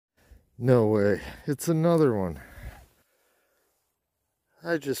No way. It's another one.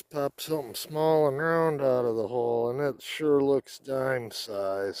 I just popped something small and round out of the hole, and it sure looks dime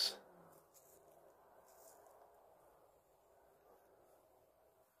size.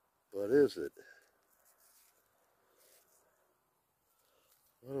 What is it?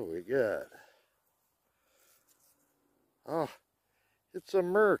 What do we got? Oh, it's a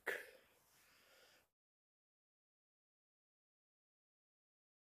Merc.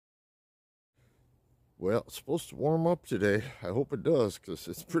 Well, it's supposed to warm up today. I hope it does, because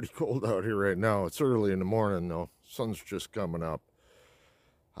it's pretty cold out here right now. It's early in the morning, though. Sun's just coming up.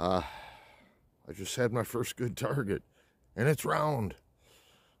 I just had my first good target, and it's round.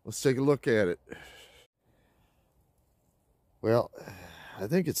 Let's take a look at it. Well, I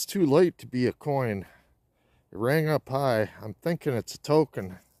think it's too late to be a coin. It rang up high. I'm thinking it's a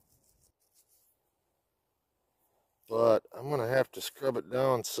token, but I'm going to have to scrub it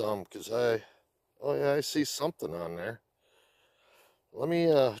down some because oh yeah, I see something on there. Let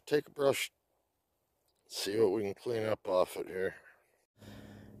me take a brush, see what we can clean up off it here.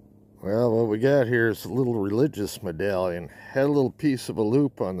 Well, what we got here is a little religious medallion. Had a little piece of a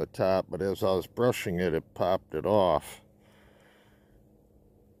loop on the top, but as I was brushing it, it popped it off.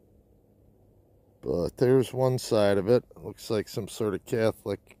 But there's one side of it. Looks like some sort of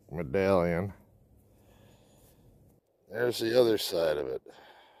Catholic medallion. There's the other side of it.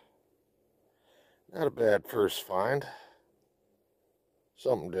 Not a bad first find.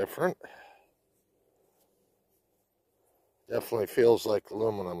 Something different. Definitely feels like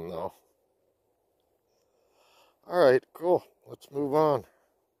aluminum though. Alright, cool. Let's move on.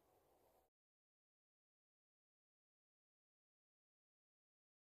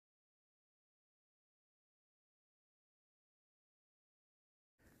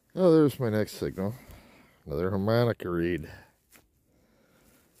 Oh, there's my next signal. Another harmonica reed.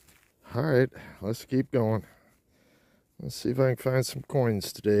 Alright, let's keep going. Let's see if I can find some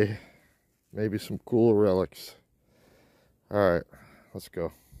coins today. Maybe some cool relics. Alright, let's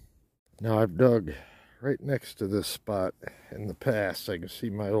go. Now I've dug right next to this spot in the past. I can see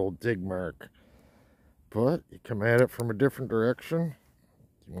my old dig mark. But you come at it from a different direction,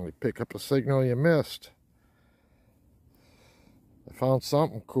 you only pick up a signal you missed. I found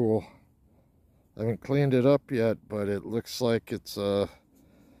something cool. I haven't cleaned it up yet, but it looks like it's a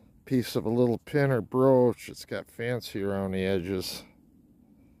piece of a little pin or brooch. It's got fancy around the edges.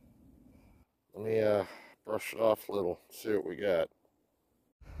 Let me brush it off a little, see what we got.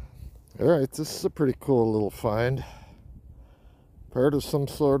 Alright, this is a pretty cool little find. Part of some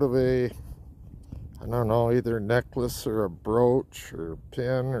sort of a, I don't know, either a necklace or a brooch or a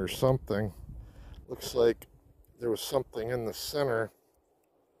pin or something. Looks like there was something in the center.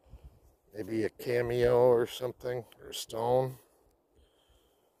 Maybe a cameo or something, or a stone.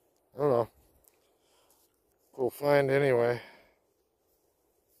 I don't know. Cool find anyway.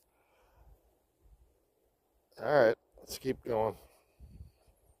 Alright, let's keep going.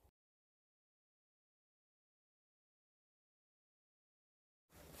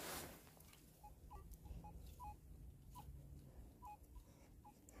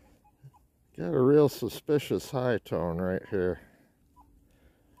 Got a real suspicious high tone right here.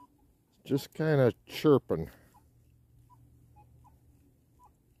 Just kind of chirping.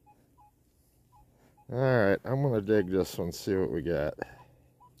 Alright, I'm going to dig this one, see what we got.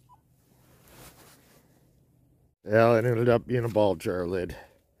 Yeah, it ended up being a ball jar lid.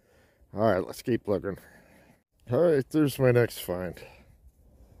 Alright, let's keep looking. Alright, there's my next find.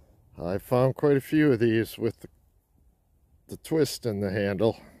 I found quite a few of these with the twist in the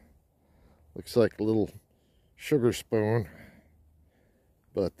handle. Looks like a little sugar spoon.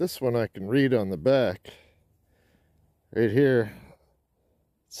 But this one I can read on the back. Right here,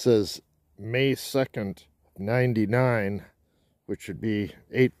 it says May 2nd, 99, which would be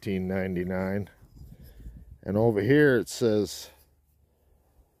 1899. And over here it says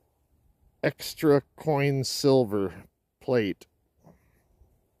extra coin silver plate.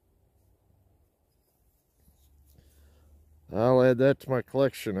 I'll add that to my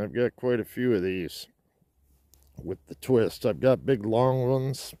collection. I've got quite a few of these with the twist. I've got big long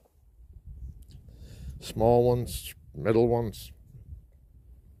ones, small ones, middle ones.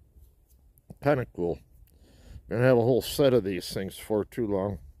 Kind of cool. Gonna have a whole set of these things for too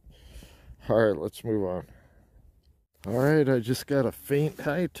long. Alright, let's move on. Alright, I just got a faint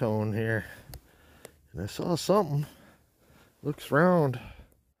high tone here. And I saw something. Looks round.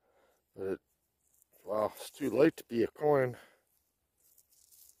 But, wow, it's too late to be a coin.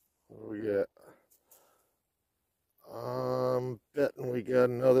 What do we got? I'm betting we got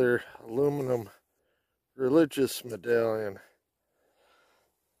another aluminum religious medallion.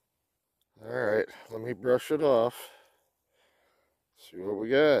 Alright, let me brush it off. See what we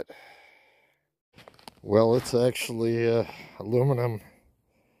got. Well, it's actually a aluminum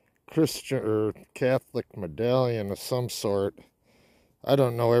Christian or Catholic medallion of some sort. I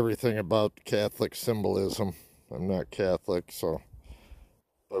don't know everything about Catholic symbolism. I'm not Catholic, so.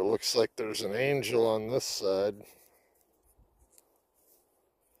 But it looks like there's an angel on this side.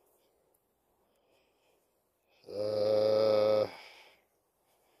 I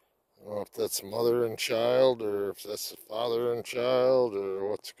don't know if that's mother and child, or if that's the father and child, or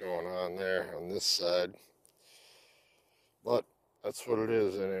what's going on there on this side. But that's what it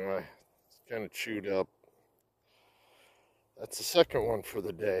is anyway. It's kind of chewed up. That's the second one for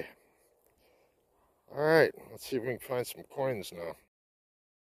the day. Alright, let's see if we can find some coins now.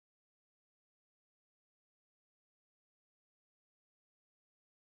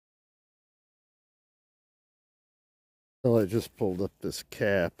 Well, I just pulled up this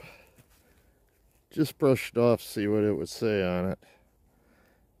cap. Just brushed off, see what it would say on it.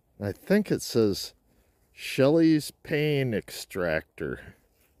 I think it says Shelley's Pain Extractor.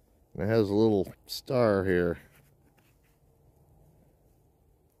 It has a little star here.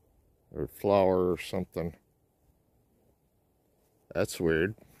 Or flower or something. That's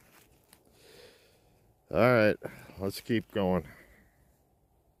weird. Alright, let's keep going.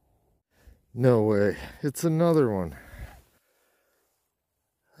 No way, it's another one.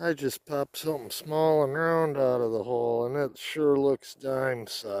 I just popped something small and round out of the hole, and it sure looks dime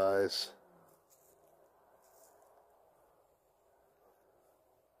size.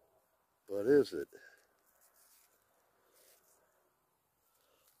 What is it?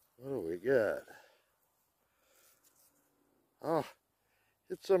 What do we got? Oh,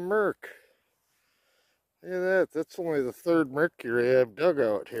 it's a Merc. Look at that. That's only the third Mercury I've dug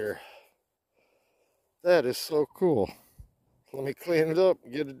out here. That is so cool. Let me clean it up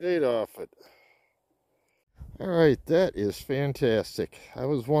and get a date off it. Alright, that is fantastic. I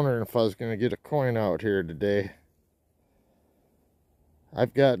was wondering if I was going to get a coin out here today.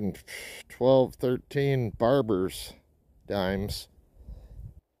 I've gotten 12, 13 Barber's dimes,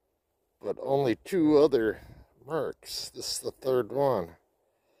 but only 2 other Mercs. This is the third one.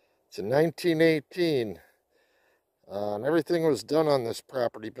 It's a 1918, and everything was done on this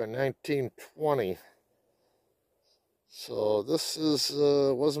property by 1920. So this is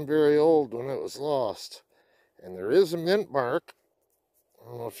wasn't very old when it was lost. And there is a mint mark. I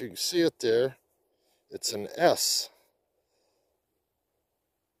don't know if you can see it there. It's an S.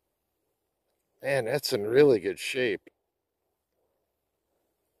 Man, that's in really good shape.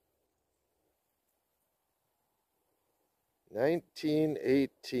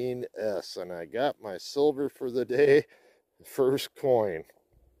 $19.18S, and I got my silver for the day, first coin.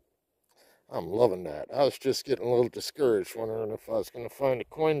 I'm loving that. I was just getting a little discouraged, wondering if I was going to find a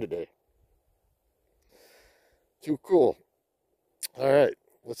coin today. Too cool. All right,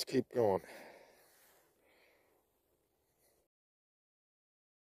 let's keep going.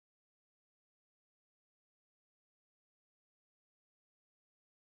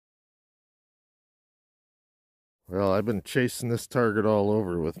 Well, I've been chasing this target all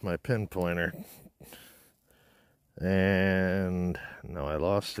over with my pinpointer. And no, I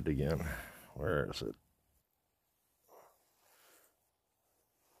lost it again. Where is it?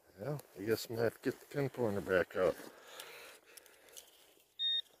 Well, I guess I'm going to have to get the pinpointer back out.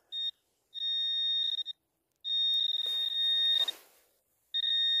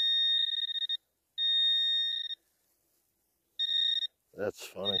 That's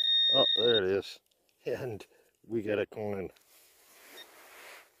funny. Oh, there it is. And we got a coin.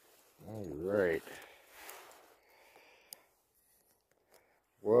 All right.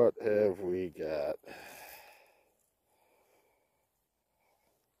 What have we got? I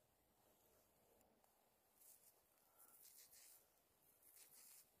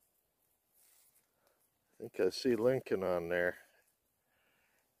think I see Lincoln on there.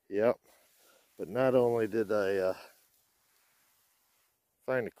 Yep. But not only did I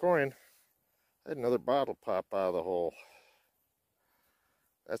find a coin, I had another bottle pop out of the hole.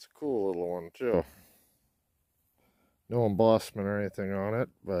 That's a cool little one too. No embossment or anything on it,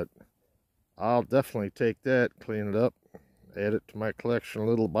 but I'll definitely take that, clean it up, add it to my collection of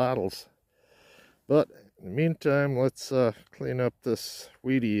little bottles. But in the meantime, let's clean up this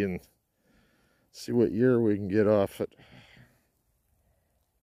Wheatie and see what year we can get off it.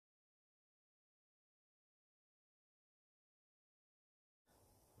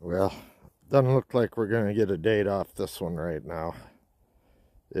 Well, doesn't look like we're going to get a date off this one right now.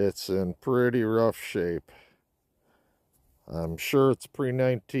 It's in pretty rough shape. I'm sure it's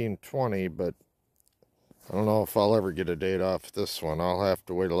pre-1920, but I don't know if I'll ever get a date off this one. I'll have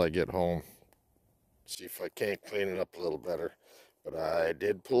to wait till I get home. See if I can't clean it up a little better. But I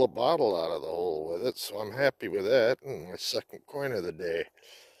did pull a bottle out of the hole with it, so I'm happy with that. And my second coin of the day.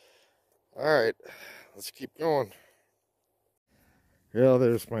 Alright, let's keep going. Yeah,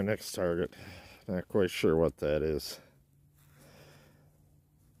 there's my next target. Not quite sure what that is.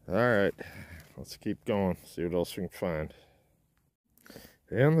 Alright, let's keep going, see what else we can find.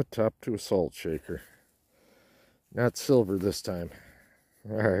 And the top to a salt shaker. Not silver this time.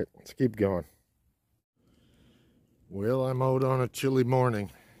 Alright, let's keep going. Well, I'm out on a chilly morning.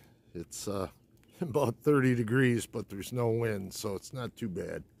 It's about 30 degrees, but there's no wind, so it's not too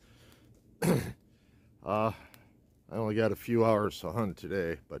bad. I only got a few hours to hunt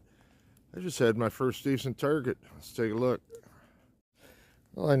today, but I just had my first decent target. Let's take a look.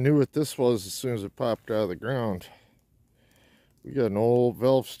 Well, I knew what this was as soon as it popped out of the ground. We got an old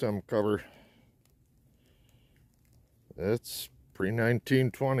valve stem cover. It's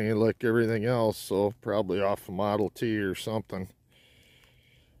pre-1920 like everything else, so probably off a Model T or something.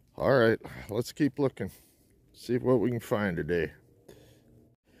 Alright, let's keep looking. See what we can find today.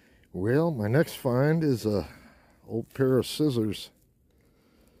 Well, my next find is a old pair of scissors.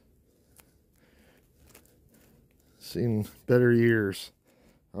 Seen better years.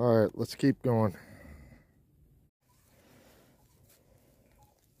 Alright, let's keep going.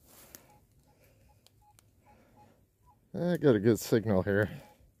 I got a good signal here.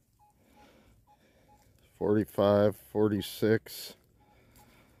 45, 46.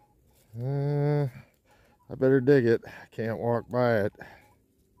 I better dig it. I can't walk by it.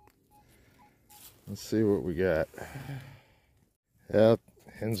 Let's see what we got. Yeah,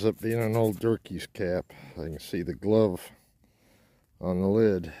 ends up being an old Durkee's cap. I can see the glove on the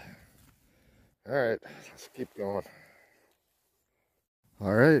lid. Alright, let's keep going.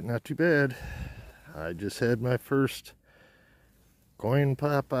 Alright, not too bad. I just had my first coin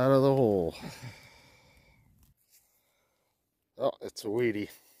pop out of the hole. Oh, it's a weedy.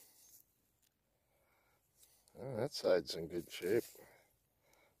 Oh, that side's in good shape.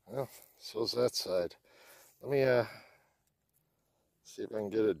 Well, so's that side. Let me see if I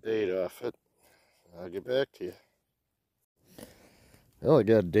can get a date off it. I'll get back to you. Well, I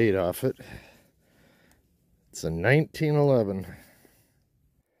got a date off it. It's a 1911.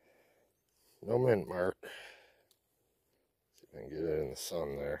 No mint mark. See if I can get it in the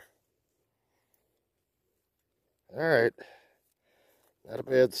sun there. Alright. Not a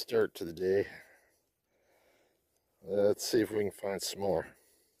bad start to the day. Let's see if we can find some more.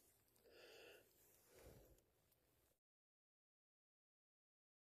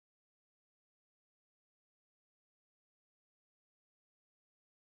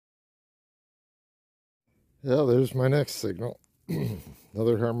 Yeah, there's my next signal.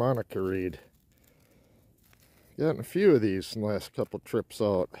 Another harmonica reed. Gotten a few of these in the last couple trips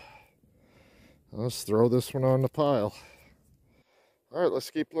out. Let's throw this one on the pile. Alright, let's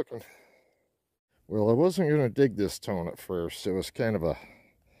keep looking. Well, I wasn't going to dig this tone at first. It was kind of a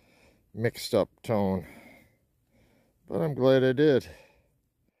mixed up tone. But I'm glad I did.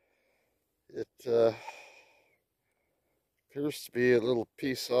 It appears to be a little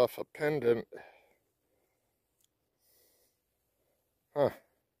piece off a pendant. Huh.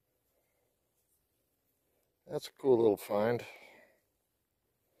 That's a cool little find.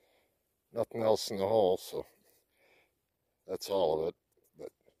 Nothing else in the hole, so that's all of it.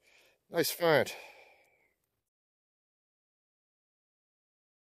 But nice find.